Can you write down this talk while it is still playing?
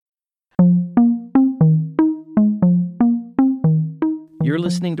You're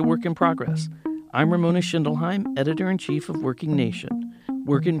listening to Work in Progress. I'm Ramona Schindelheim, Editor-in-Chief of Working Nation.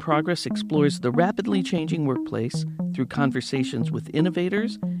 Work in Progress explores the rapidly changing workplace through conversations with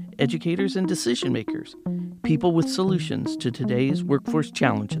innovators, educators, and decision-makers, people with solutions to today's workforce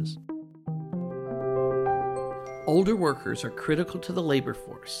challenges. Older workers are critical to the labor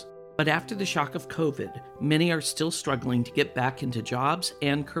force, but after the shock of COVID, many are still struggling to get back into jobs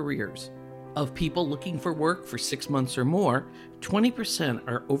and careers. Of people looking for work for 6 months or more, 20%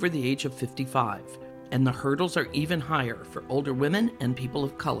 are over the age of 55, and the hurdles are even higher for older women and people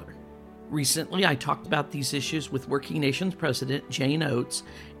of color. Recently, I talked about these issues with Working Nation's president, Jane Oates,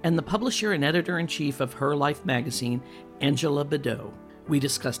 and the publisher and editor-in-chief of Her Life magazine, Angela Badeau. We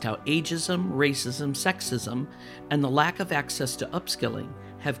discussed how ageism, racism, sexism, and the lack of access to upskilling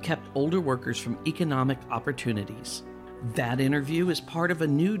have kept older workers from economic opportunities. That interview is part of a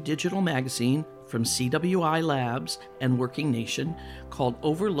new digital magazine from CWI Labs and Working Nation called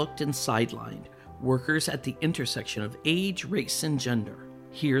Overlooked and Sidelined: Workers at the Intersection of Age, Race, and Gender.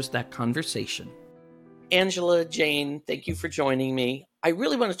 Here's that conversation. Angela, Jane, thank you for joining me. I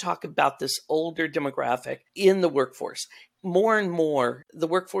really want to talk about this older demographic in the workforce. More and more, the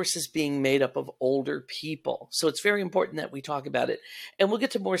workforce is being made up of older people. So it's very important that we talk about it. And we'll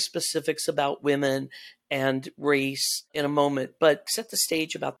get to more specifics about women and race in a moment, but set the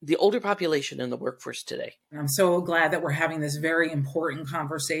stage about the older population in the workforce today. I'm so glad that we're having this very important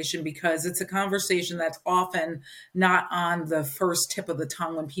conversation, because it's a conversation that's often not on the first tip of the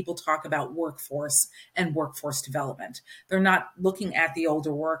tongue when people talk about workforce and workforce development. They're not looking at the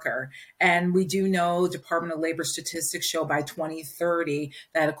older worker. And we do know Department of Labor statistics show by 2030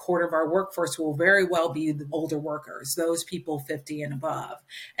 that a quarter of our workforce will very well be the older workers, those people 50 and above.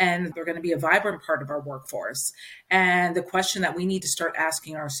 And they're going to be a vibrant part of our workforce. And the question that we need to start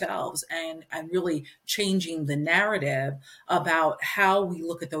asking ourselves and really changing the narrative about how we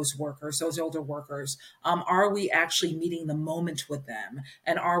look at those workers, those older workers, are we actually meeting the moment with them?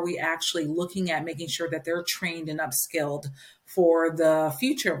 And are we actually looking at making sure that they're trained and upskilled for the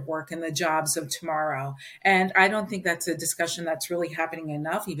future of work and the jobs of tomorrow? And I don't think that's a discussion that's really happening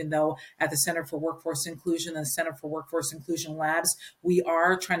enough, even though at the Center for Workforce Inclusion and the Center for Workforce Inclusion Labs, we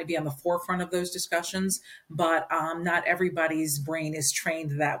are trying to be on the forefront of those discussions, but not everybody's brain is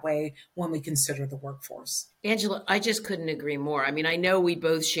trained that way when we consider the workforce. Angela, I just couldn't agree more. I mean, I know we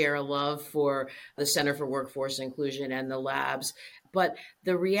both share a love for the Center for Workforce Inclusion and the labs, but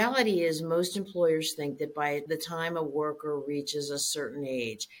the reality is most employers think that by the time a worker reaches a certain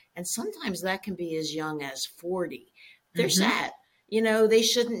age, and sometimes that can be as young as 40, they're set. You know, they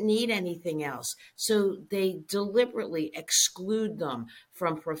shouldn't need anything else. So they deliberately exclude them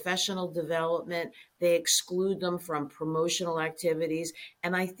from professional development. They exclude them from promotional activities.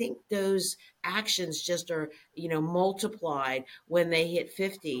 And I think those actions just are, multiplied when they hit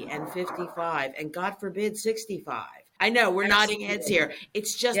 50 and 55 and God forbid 65. I know we're nodding heads here.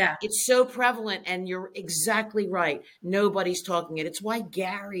 It's just, It's so prevalent, and you're exactly right. Nobody's talking it. It's why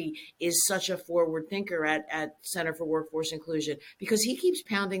Gary is such a forward thinker at Center for Workforce Inclusion, because he keeps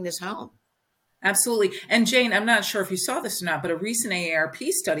pounding this home. Absolutely. And Jane, I'm not sure if you saw this or not, but a recent AARP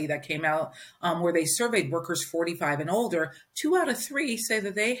study that came out where they surveyed workers 45 and older, 2 out of 3 say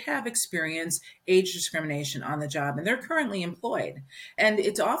that they have experienced age discrimination on the job, and they're currently employed. And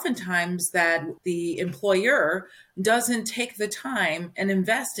it's oftentimes that the employer doesn't take the time and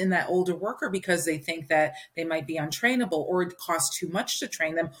invest in that older worker because they think that they might be untrainable, or it costs too much to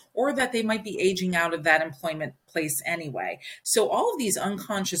train them, or that they might be aging out of that employment place anyway. So all of these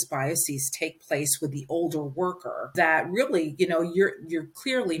unconscious biases take place with the older worker that really, you're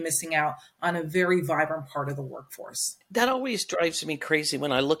clearly missing out on a very vibrant part of the workforce. That always drives me crazy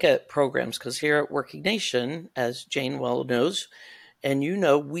when I look at programs, because here at Working Nation, as Jane well knows, and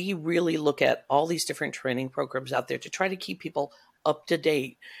we really look at all these different training programs out there to try to keep people up to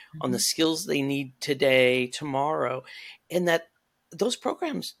date on the skills they need today, tomorrow, and that those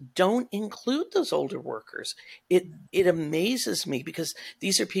programs don't include those older workers. It amazes me, because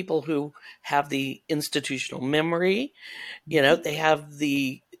these are people who have the institutional memory, they have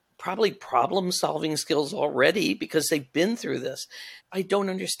the probably problem-solving skills already because they've been through this. I don't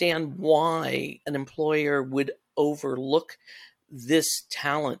understand why an employer would overlook this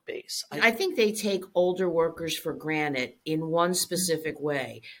talent base. I think they take older workers for granted in one specific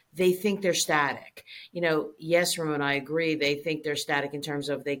way. They think they're static. Yes, Ramon, I agree. They think they're static in terms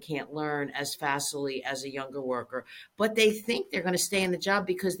of they can't learn as fastly as a younger worker, but they think they're going to stay in the job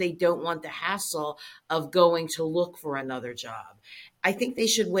because they don't want the hassle of going to look for another job. I think they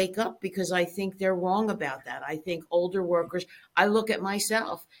should wake up, because I think they're wrong about that. I think older workers, I look at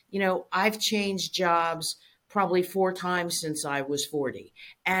myself, I've changed jobs probably 4 times since I was 40.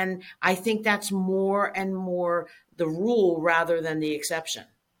 And I think that's more and more the rule rather than the exception.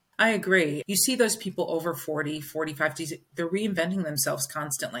 I agree. You see those people over 40, 45, they're reinventing themselves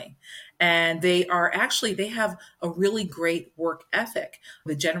constantly. And they have a really great work ethic.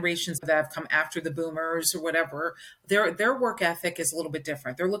 The generations that have come after the boomers or whatever, their work ethic is a little bit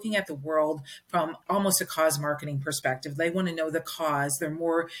different. They're looking at the world from almost a cause marketing perspective. They want to know the cause. They're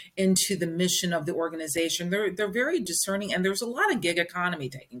more into the mission of the organization. They're very discerning, and there's a lot of gig economy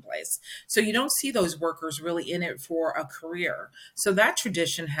taking place. So you don't see those workers really in it for a career. So that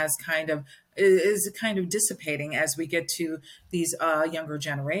tradition is kind of dissipating as we get to these younger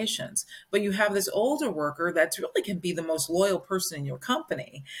generations. But you have this older worker that really can be the most loyal person in your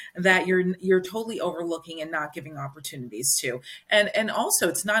company that you're totally overlooking and not giving opportunities to. And also,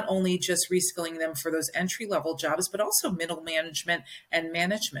 it's not only just reskilling them for those entry level jobs, but also middle management and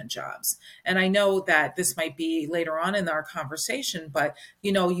management jobs. And I know that this might be later on in our conversation, but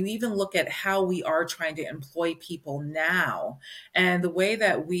you even look at how we are trying to employ people now, and the way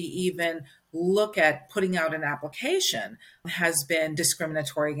that we even look at putting out an application has been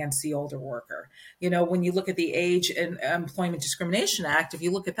discriminatory against the older worker. When you look at the Age and Employment Discrimination Act, if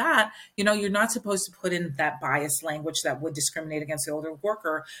you look at that, you're not supposed to put in that biased language that would discriminate against the older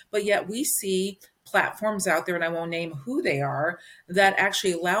worker. But yet we see platforms out there, and I won't name who they are, that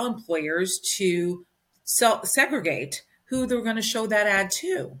actually allow employers to segregate who they're going to show that ad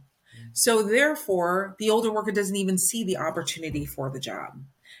to. So therefore, the older worker doesn't even see the opportunity for the job.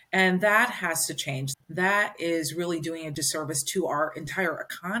 And that has to change. That is really doing a disservice to our entire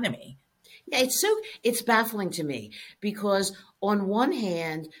economy. Yeah, it's baffling to me because on one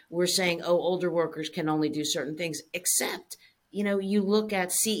hand, we're saying, older workers can only do certain things, except, you look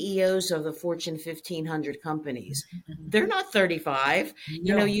at CEOs of the Fortune 1500 companies. They're not 35.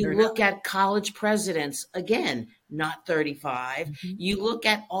 No, you look at college presidents, again, not 35. You look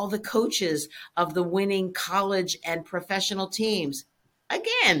at all the coaches of the winning college and professional teams.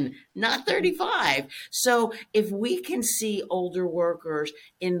 Again, not 35. So if we can see older workers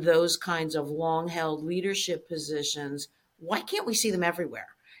in those kinds of long-held leadership positions, why can't we see them everywhere?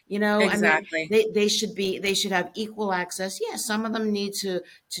 Exactly. I mean, they should have equal access. Yeah, some of them need to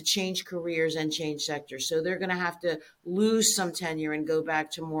change careers and change sectors. So they're going to have to lose some tenure and go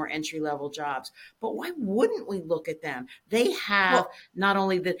back to more entry level jobs. But why wouldn't we look at them? They have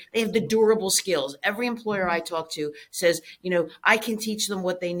they have the durable skills. Every employer I talk to says, I can teach them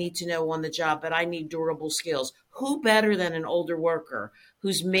what they need to know on the job, but I need durable skills. Who better than an older worker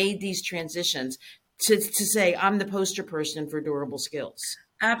who's made these transitions to say, I'm the poster person for durable skills?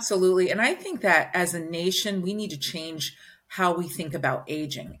 Absolutely. And I think that as a nation, we need to change how we think about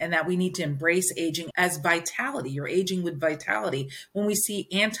aging, and that we need to embrace aging as vitality. You're aging with vitality. When we see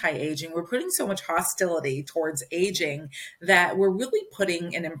anti-aging, we're putting so much hostility towards aging that we're really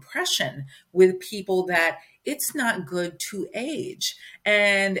putting an impression with people that it's not good to age.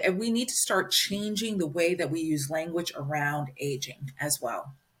 And we need to start changing the way that we use language around aging as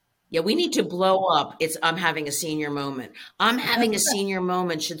well. Yeah, we need to blow up. I'm having a senior moment. I'm having a senior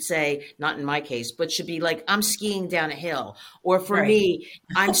moment should say, not in my case, but should be like, I'm skiing down a hill. Or for me,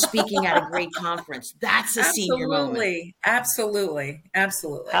 I'm speaking at a great conference. That's a senior moment. Absolutely.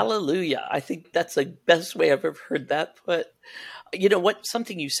 Hallelujah. I think that's the best way I've ever heard that put.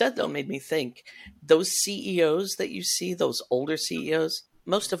 Something you said, though, made me think. Those CEOs that you see, those older CEOs,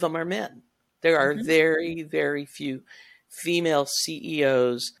 most of them are men. There are very, very few female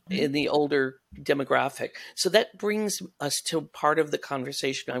CEOs in the older demographic. So that brings us to part of the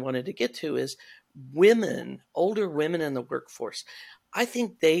conversation I wanted to get to is women, older women in the workforce. I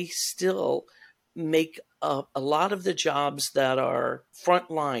think they still make a lot of the jobs that are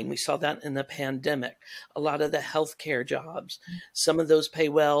frontline. We saw that in the pandemic. A lot of the healthcare jobs, some of those pay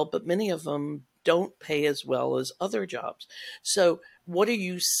well, but many of them don't pay as well as other jobs. So what are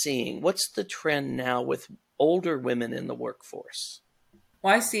you seeing? What's the trend now with older women in the workforce?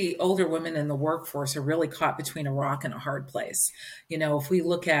 Well, I see older women in the workforce are really caught between a rock and a hard place. If we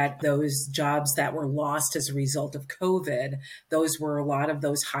look at those jobs that were lost as a result of COVID, those were a lot of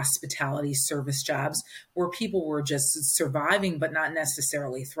those hospitality service jobs where people were just surviving, but not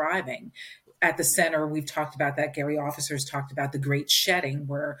necessarily thriving. At the center, we've talked about that. Gary Officers talked about the great shedding,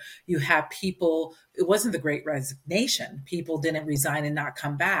 where you have people it wasn't the Great Resignation. People didn't resign and not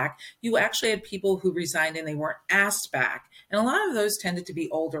come back. You actually had people who resigned and they weren't asked back. And a lot of those tended to be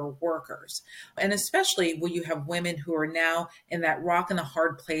older workers. And especially when you have women who are now in that rock and a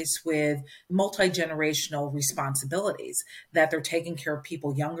hard place with multi-generational responsibilities, that they're taking care of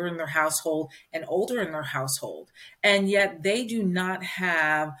people younger in their household and older in their household. And yet they do not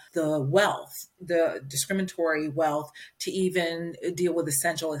have the wealth, the discriminatory wealth to even deal with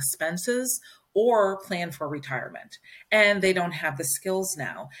essential expenses or plan for retirement. And they don't have the skills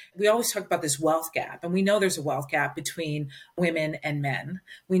now. We always talk about this wealth gap, and we know there's a wealth gap between women and men.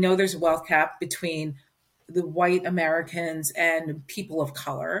 We know there's a wealth gap between the white Americans and people of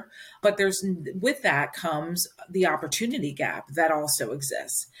color. But with that comes the opportunity gap that also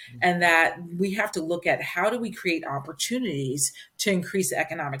exists. And that we have to look at how do we create opportunities to increase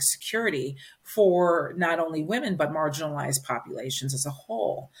economic security for not only women, but marginalized populations as a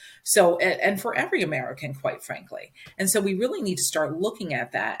whole. So, and for every American, quite frankly. And so we really need to start looking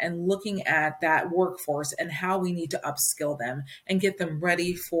at that and looking at that workforce and how we need to upskill them and get them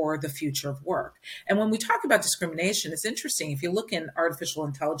ready for the future of work. And when we talk about discrimination, it's interesting. If you look in artificial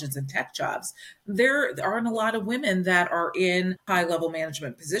intelligence and tech jobs, there aren't a lot of women that are in high level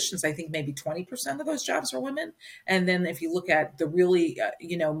management positions. I think maybe 20% of those jobs are women. And then if you look at the really,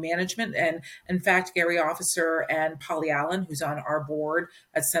 management, and in fact, Gary Officer and Polly Allen, who's on our board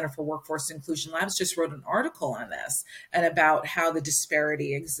at Center for Workforce Inclusion Labs, just wrote an article on this and about how the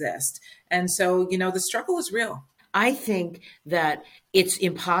disparity exists. And so, the struggle is real. I think that it's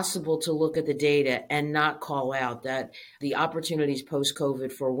impossible to look at the data and not call out that the opportunities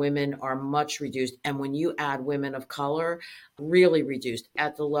post-COVID for women are much reduced. And when you add women of color, really reduced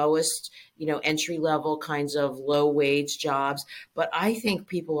at the lowest, entry level kinds of low wage jobs. But I think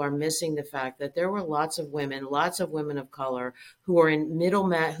people are missing the fact that there were lots of women of color who were in middle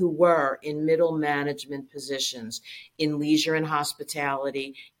management positions in leisure and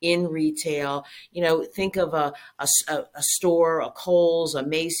hospitality, in retail. Think of a store, a Kohl's, a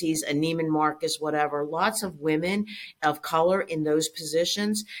Macy's, a Neiman Marcus, whatever. Lots of women of color in those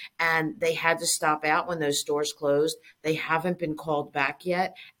positions, and they had to stop out when those stores closed. They haven't been called back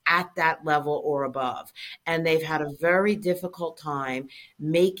yet at that level or above. And they've had a very difficult time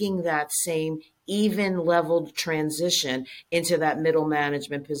making that same even leveled transition into that middle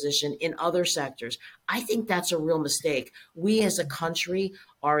management position in other sectors. I think that's a real mistake. We as a country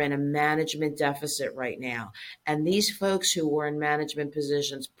are in a management deficit right now. And these folks who were in management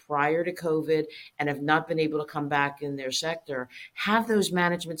positions prior to COVID and have not been able to come back in their sector have those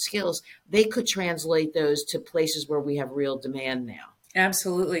management skills. They could translate those to places where we have real demand now.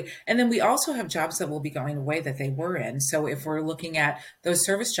 Absolutely. And then we also have jobs that will be going away that they were in. So if we're looking at those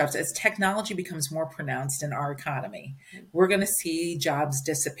service jobs, as technology becomes more pronounced in our economy, we're going to see jobs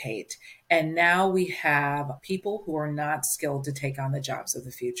dissipate. And now we have people who are not skilled to take on the jobs of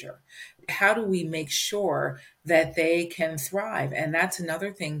the future. How do we make sure that they can thrive? And that's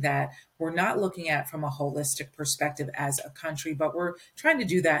another thing that we're not looking at from a holistic perspective as a country, but we're trying to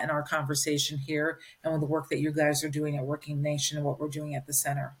do that in our conversation here and with the work that you guys are doing at Working Nation and what we're doing at the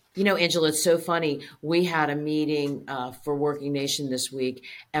center. Angela, it's so funny. We had a meeting for Working Nation this week,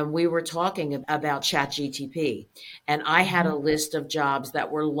 and we were talking about ChatGPT. And I had a list of jobs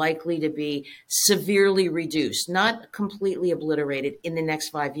that were likely to be severely reduced, not completely obliterated in the next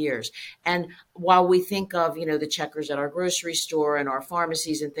 5 years. And while we think of, the checkers at our grocery store and our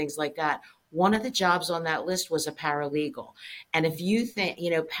pharmacies and things like that, one of the jobs on that list was a paralegal. And if you think,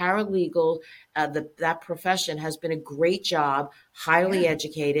 paralegal, that profession has been a great job, highly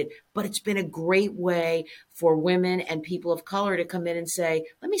educated, but it's been a great way for women and people of color to come in and say,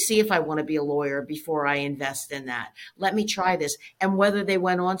 let me see if I want to be a lawyer before I invest in that. Let me try this. And whether they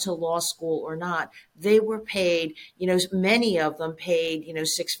went on to law school or not, they were paid, many of them paid,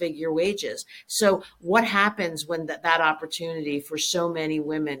 6-figure wages. So what happens when that opportunity for so many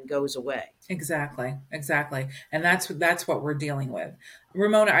women goes away? Exactly. And that's what we're dealing with.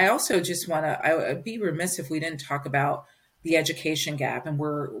 Ramona, I also just I'd be remiss if we didn't talk about the education gap and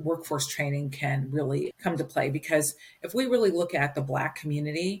where workforce training can really come to play. Because if we really look at the Black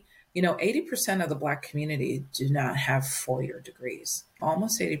community, 80% of the Black community do not have 4-year degrees,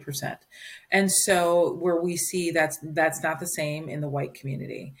 almost 80%. And so where we see that's not the same in the white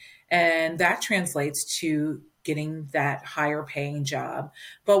community. And that translates to getting that higher paying job.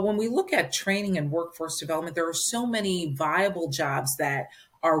 But when we look at training and workforce development, there are so many viable jobs that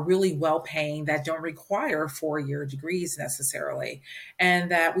are really well paying that don't require 4-year degrees necessarily.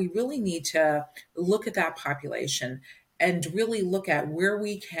 And that we really need to look at that population and really look at where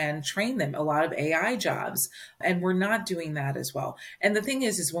we can train them. A lot of AI jobs, and we're not doing that as well. And the thing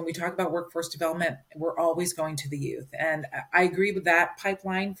is when we talk about workforce development, we're always going to the youth. And I agree with that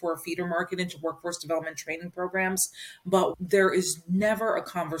pipeline for a feeder market into workforce development training programs. But there is never a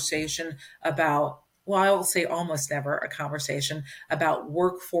conversation about, well, I will say almost never a conversation about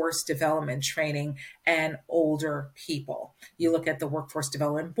workforce development training and older people. You look at the workforce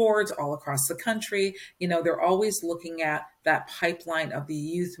development boards all across the country, they're always looking at that pipeline of the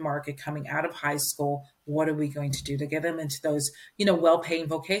youth market coming out of high school. What are we going to do to get them into those, well-paying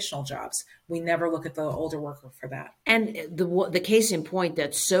vocational jobs? We never look at the older worker for that. And the case in point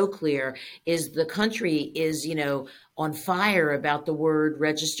that's so clear is the country is, on fire about the word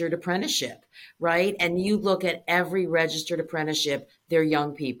registered apprenticeship, right? And you look at every registered apprenticeship, they're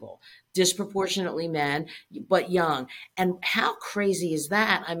young people, disproportionately men, but young. And how crazy is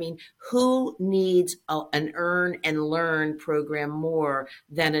that? I mean, who needs an earn and learn program more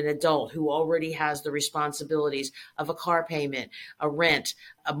than an adult who already has the responsibilities of a car payment, a rent,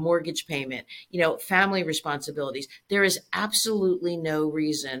 a mortgage payment, family responsibilities? There is absolutely no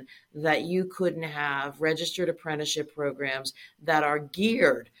reason that you couldn't have registered apprenticeship programs that are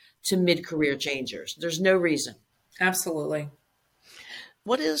geared to mid-career changers. There's no reason. Absolutely.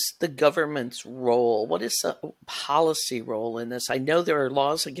 What is the government's role? What is the policy role in this? I know there are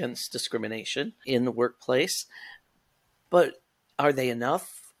laws against discrimination in the workplace, but are they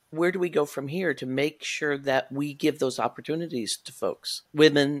enough? Where do we go from here to make sure that we give those opportunities to folks,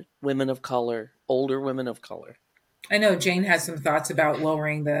 women of color, older women of color? I know Jane has some thoughts about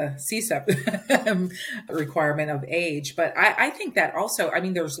lowering the CSEP requirement of age, but I think that also,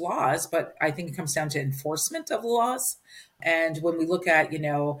 there's laws, but I think it comes down to enforcement of laws. And when we look at,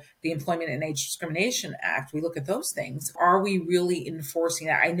 the Employment and Age Discrimination Act, we look at those things. Are we really enforcing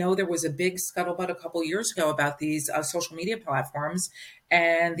that? I know there was a big scuttlebutt a couple of years ago about these social media platforms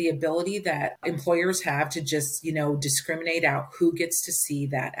and the ability that employers have to just, discriminate out who gets to see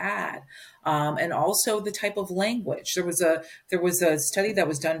that ad. And also the type of language. There was a study that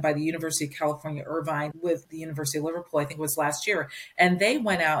was done by the University of California, Irvine, with the University of Liverpool, I think it was last year. And they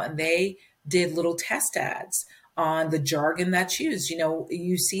went out and they did little test ads on the jargon that's used.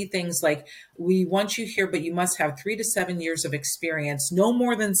 You see things like, we want you here, but you must have 3 to 7 years of experience, no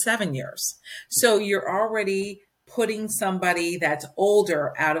more than 7 years. So you're already putting somebody that's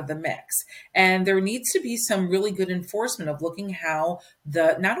older out of the mix. And there needs to be some really good enforcement of looking how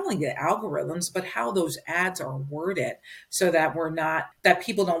not only the algorithms, but how those ads are worded so that that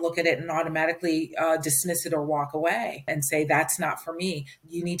people don't look at it and automatically dismiss it or walk away and say, that's not for me.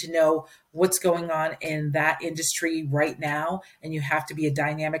 You need to know what's going on in that industry right now. And you have to be a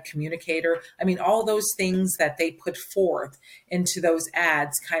dynamic communicator. All those things that they put forth into those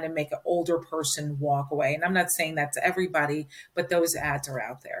ads kind of make an older person walk away. And I'm not saying that's everybody, but those ads are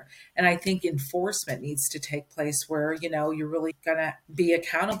out there. And I think enforcement needs to take place where, you're really going to be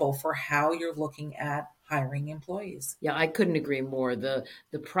accountable for how you're looking at hiring employees. Yeah, I couldn't agree more. The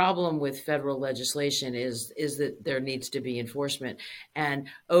problem with federal legislation is that there needs to be enforcement. And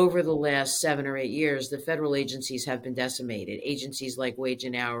over the last 7 or 8 years, the federal agencies have been decimated. Agencies like Wage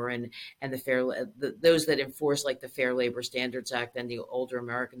and Hour and those that enforce like the Fair Labor Standards Act and the Older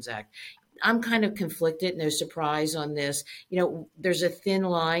Americans Act. I'm kind of conflicted, no surprise on this. There's a thin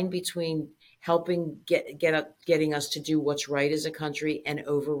line between helping getting us to do what's right as a country and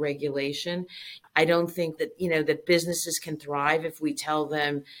over-regulation. I don't think that, that businesses can thrive if we tell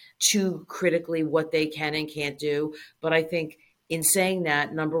them too critically what they can and can't do. But I think in saying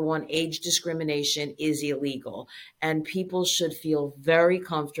that, number one, age discrimination is illegal, and people should feel very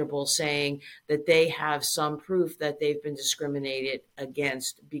comfortable saying that they have some proof that they've been discriminated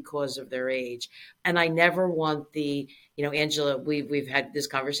against because of their age. And I never want Angela, we've had this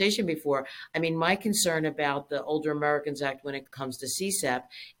conversation before. My concern about the Older Americans Act when it comes to CSEP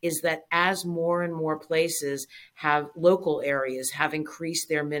is that as more and more places local areas have increased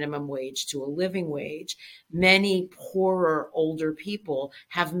their minimum wage to a living wage, many poorer older people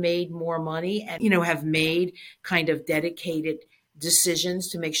have made more money and, have made kind of dedicated decisions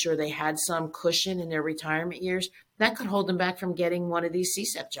to make sure they had some cushion in their retirement years. That could hold them back from getting one of these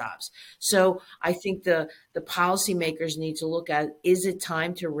CSEP jobs. So I think the policymakers need to look at, is it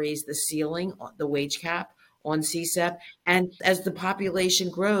time to raise the ceiling, the wage cap on CSEP? And as the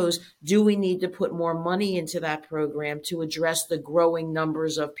population grows, do we need to put more money into that program to address the growing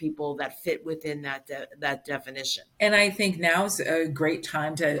numbers of people that fit within that definition? And I think now is a great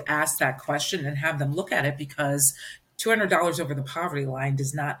time to ask that question and have them look at it, because $200 over the poverty line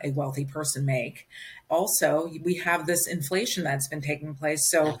does not a wealthy person make. Also, we have this inflation that's been taking place.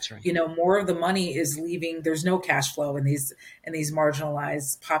 So, That's right. more of the money is leaving. There's no cash flow in these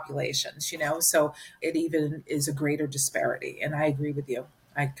marginalized populations, so it even is a greater disparity. And I agree with you.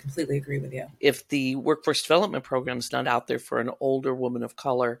 I completely agree with you. If the workforce development program is not out there for an older woman of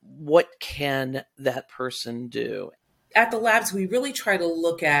color, what can that person do? At the labs, we really try to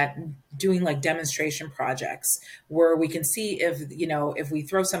look at doing like demonstration projects where we can see if we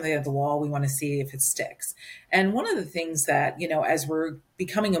throw something at the wall, we want to see if it sticks. And one of the things that, as we're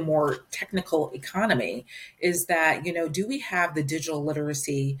becoming a more technical economy is that, do we have the digital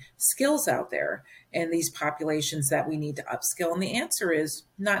literacy skills out there in these populations that we need to upskill? And the answer is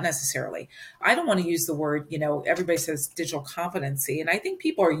not necessarily. I don't want to use the word, everybody says digital competency. And I think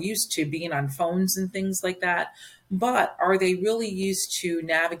people are used to being on phones and things like that. But are they really used to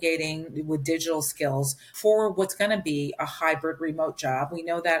navigating with digital skills for what's going to be a hybrid remote job? We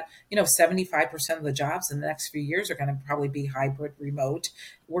know that, 75% of the jobs in the next few years are going to probably be hybrid remote.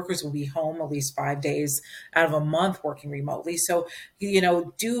 Workers will be home at least 5 days out of a month working remotely. So,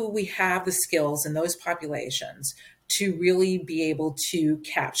 do we have the skills in those populations to really be able to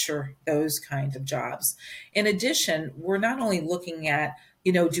capture those kinds of jobs? In addition, we're not only looking at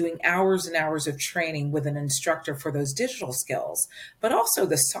doing hours and hours of training with an instructor for those digital skills, but also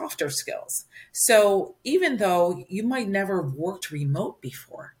the softer skills. So even though you might never have worked remote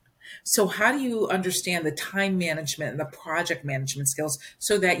before, so how do you understand the time management and the project management skills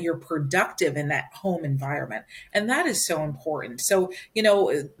so that you're productive in that home environment? And that is so important. So,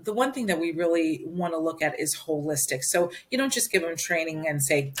 the one thing that we really want to look at is holistic. So you don't just give them training and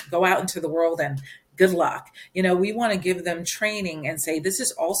say, go out into the world and good luck. We want to give them training and say, this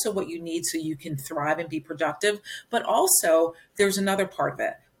is also what you need so you can thrive and be productive. But also there's another part of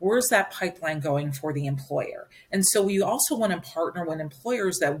it. Where's that pipeline going for the employer? And so we also want to partner with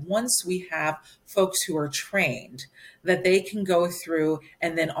employers that once we have folks who are trained, that they can go through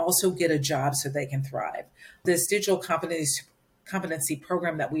and then also get a job so they can thrive. This digital competency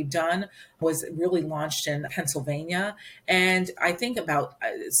program that we've done was really launched in Pennsylvania. And I think about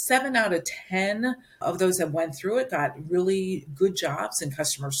 7 out of 10 of those that went through it got really good jobs in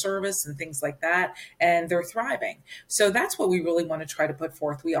customer service and things like that. And they're thriving. So that's what we really want to try to put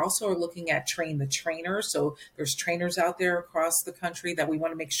forth. We also are looking at train the trainer. So there's trainers out there across the country that we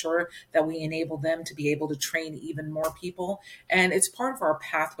want to make sure that we enable them to be able to train even more people. And it's part of our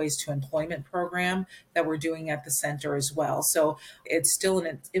Pathways to Employment program that we're doing at the center as well. So it's still in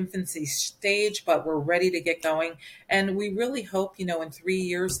its infancy stage, but we're ready to get going. And we really hope, in 3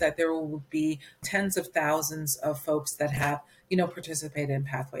 years that there will be tens of thousands of folks that have, participated in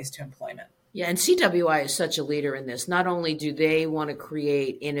Pathways to Employment. Yeah, and CWI is such a leader in this. Not only do they want to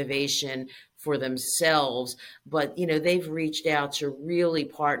create innovation for themselves, but they've reached out to really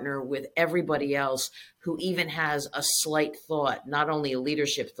partner with everybody else who even has a slight thought, not only a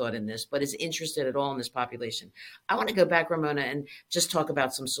leadership thought in this, but is interested at all in this population. I want to go back, Ramona, and just talk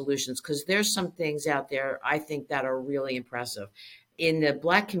about some solutions, because there's some things out there I think that are really impressive. In the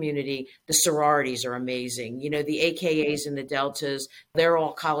Black community, the sororities are amazing. The AKAs and the Deltas, they're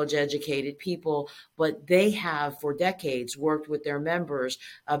all college educated people, but they have for decades worked with their members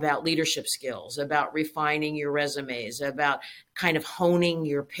about leadership skills, about refining your resumes, about kind of honing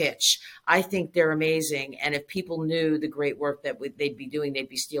your pitch. I think they're amazing. And if people knew the great work that they'd be doing, they'd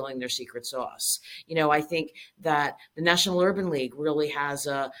be stealing their secret sauce. I think that the National Urban League really has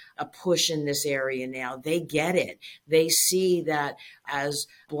a push in this area now. They get it. They see that as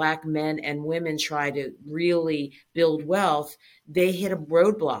Black men and women try to really build wealth, they hit a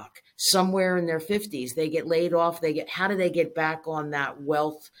roadblock somewhere in their 50s. They get laid off. How do they get back on that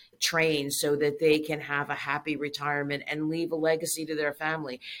wealth train so that they can have a happy retirement and leave a legacy to their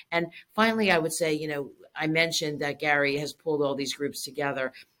family? And finally, I would say, I mentioned that Gary has pulled all these groups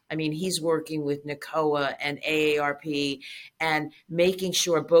together. I mean, he's working with NACOA and AARP and making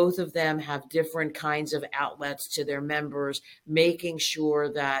sure both of them have different kinds of outlets to their members, making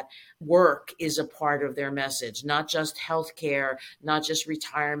sure that work is a part of their message, not just healthcare, not just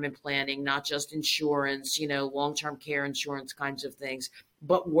retirement planning, not just insurance, long-term care insurance kinds of things,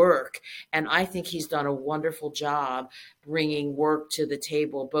 but work. And I think he's done a wonderful job bringing work to the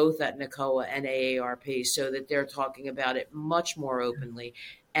table, both at NACOA and AARP, so that they're talking about it much more openly.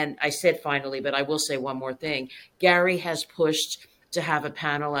 And I said finally, but I will say one more thing. Gary has pushed to have a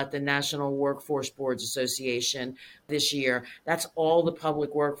panel at the National Workforce Boards Association this year. That's all the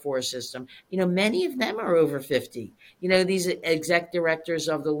public workforce system. Many of them are over 50. These exec directors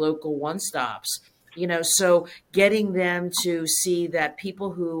of the local one-stops, So getting them to see that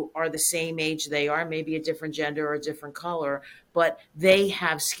people who are the same age they are, maybe a different gender or a different color, but they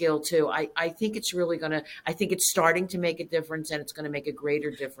have skill too. I think it's really I think it's starting to make a difference, and it's going to make a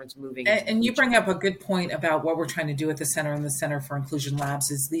greater difference moving into the And you future. bring up a good point about what we're trying to do at the center and the Center for Inclusion Labs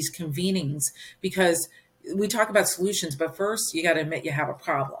is these convenings, because we talk about solutions, but first you got to admit you have a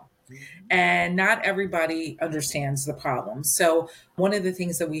problem. And not everybody understands the problem. So, one of the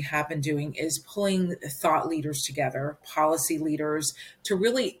things that we have been doing is pulling thought leaders together, policy leaders, to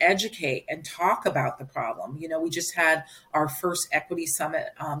really educate and talk about the problem. We just had our first equity summit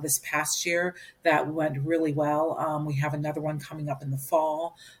this past year that went really well. We have another one coming up in the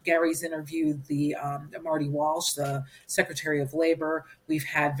fall. Gary's interviewed the Marty Walsh, the Secretary of Labor. We've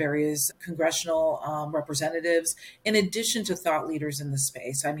had various congressional representatives, in addition to thought leaders in the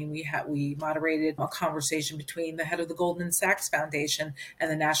space. I mean, we moderated a conversation between the head of the Goldman Sachs Foundation and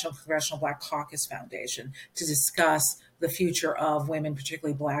the National Congressional Black Caucus Foundation to discuss the future of women,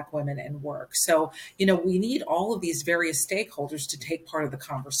 particularly Black women, in work. So, we need all of these various stakeholders to take part of the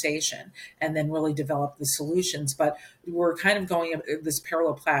conversation and then really develop the solutions. But we're kind of going this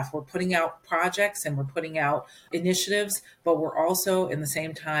parallel path. We're putting out projects and we're putting out initiatives, but we're also in the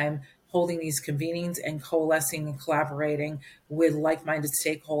same time holding these convenings and coalescing and collaborating with like-minded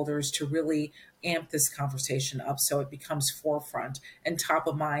stakeholders to really amp this conversation up so it becomes forefront and top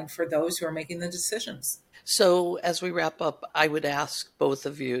of mind for those who are making the decisions. So as we wrap up, I would ask both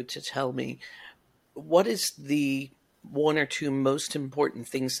of you to tell me, what is the one or two most important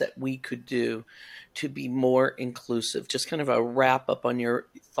things that we could do to be more inclusive? Just kind of a wrap up on your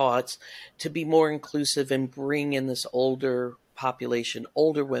thoughts, to be more inclusive and bring in this older population,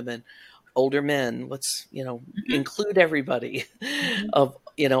 older women, older men. Let's, include everybody of,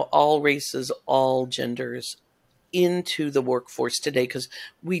 all races, all genders into the workforce today, because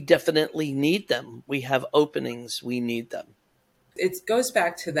we definitely need them. We have openings. We need them. It goes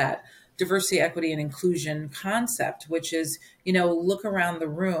back to that diversity, equity, and inclusion concept, which is, look around the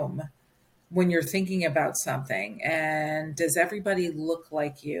room when you're thinking about something, and does everybody look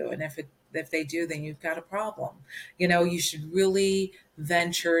like you? And if they do, then you've got a problem. You should really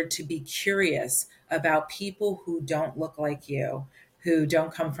venture to be curious about people who don't look like you, who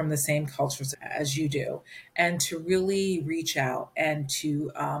don't come from the same cultures as you do, and to really reach out and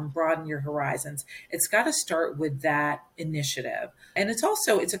to broaden your horizons. It's got to start with that initiative. And it's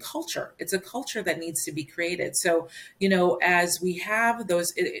a culture. It's a culture that needs to be created. So, as we have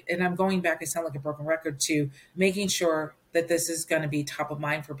those, and I'm going back, I sound like a broken record, to making sure that this is going to be top of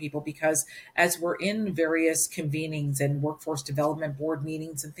mind for people, because as we're in various convenings and workforce development board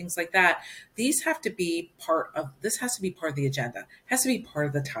meetings and things like that, this has to be part of the agenda, it has to be part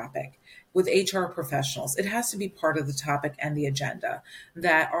of the topic. With HR professionals, it has to be part of the topic and the agenda.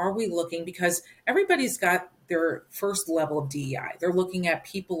 That are we looking, because everybody's got their first level of DEI. They're looking at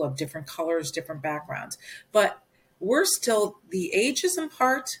people of different colors, different backgrounds, but the ageism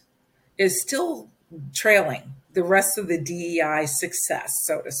part is still trailing the rest of the DEI success,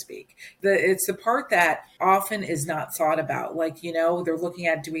 so to speak. It's the part that often is not thought about. They're looking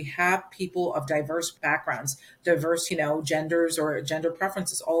at, do we have people of diverse backgrounds, diverse, genders or gender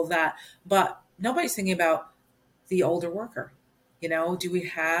preferences, all of that. But nobody's thinking about the older worker. Do we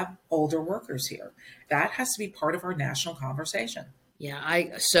have older workers here? That has to be part of our national conversation. Yeah,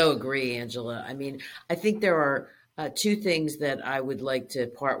 I so agree, Angela. I mean, I think there are two things that I would like to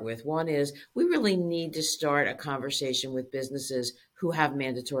part with. One is we really need to start a conversation with businesses who have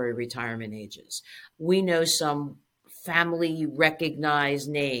mandatory retirement ages. We know some family recognized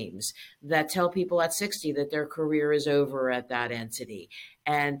names that tell people at 60 that their career is over at that entity.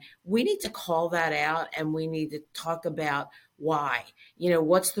 And we need to call that out, and we need to talk about why.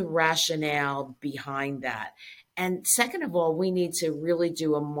 What's the rationale behind that? And second of all, we need to really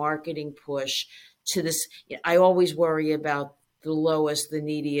do a marketing push to this. I always worry about the lowest, the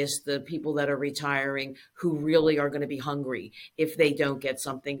neediest, the people that are retiring who really are going to be hungry if they don't get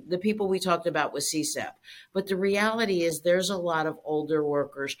something. The people we talked about with CSEP. But the reality is there's a lot of older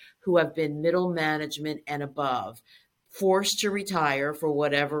workers who have been middle management and above, forced to retire for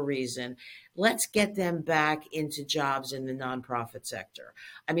whatever reason. Let's get them back into jobs in the nonprofit sector.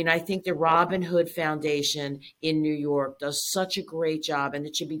 I mean, I think the Robin Hood Foundation in New York does such a great job, and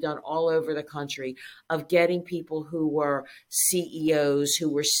it should be done all over the country, of getting people who were CEOs, who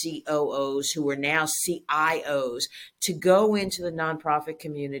were COOs, who were now CIOs to go into the nonprofit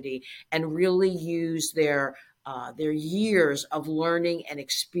community and really use their years of learning and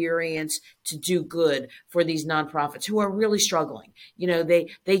experience to do good for these nonprofits who are really struggling.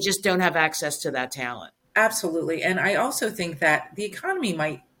 They just don't have access to that talent. Absolutely. And I also think that the economy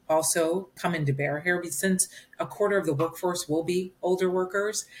might also come into bear here, since a quarter of the workforce will be older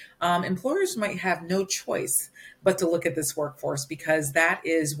workers. Employers might have no choice but to look at this workforce because that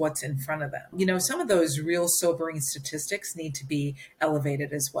is what's in front of them. You know, some of those real sobering statistics need to be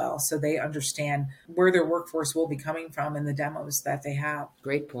elevated as well, so they understand where their workforce will be coming from in the demos that they have.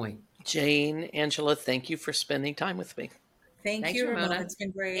 Great point. Jane, Angela, thank you for spending time with me. Thanks, you, Ramona. It's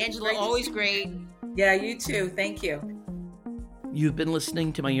been great. Angela, always great. Yeah, you too. Thank you. You've been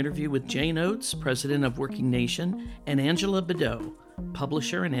listening to my interview with Jane Oates, president of Working Nation, and Angela Beddoe,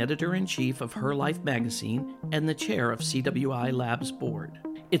 publisher and editor-in-chief of Her Life magazine and the chair of CWI Labs board.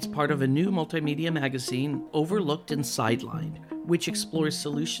 It's part of a new multimedia magazine, Overlooked and Sidelined, which explores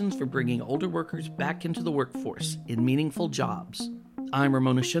solutions for bringing older workers back into the workforce in meaningful jobs. I'm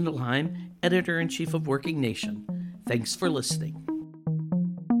Ramona Schindelheim, editor-in-chief of Working Nation. Thanks for listening.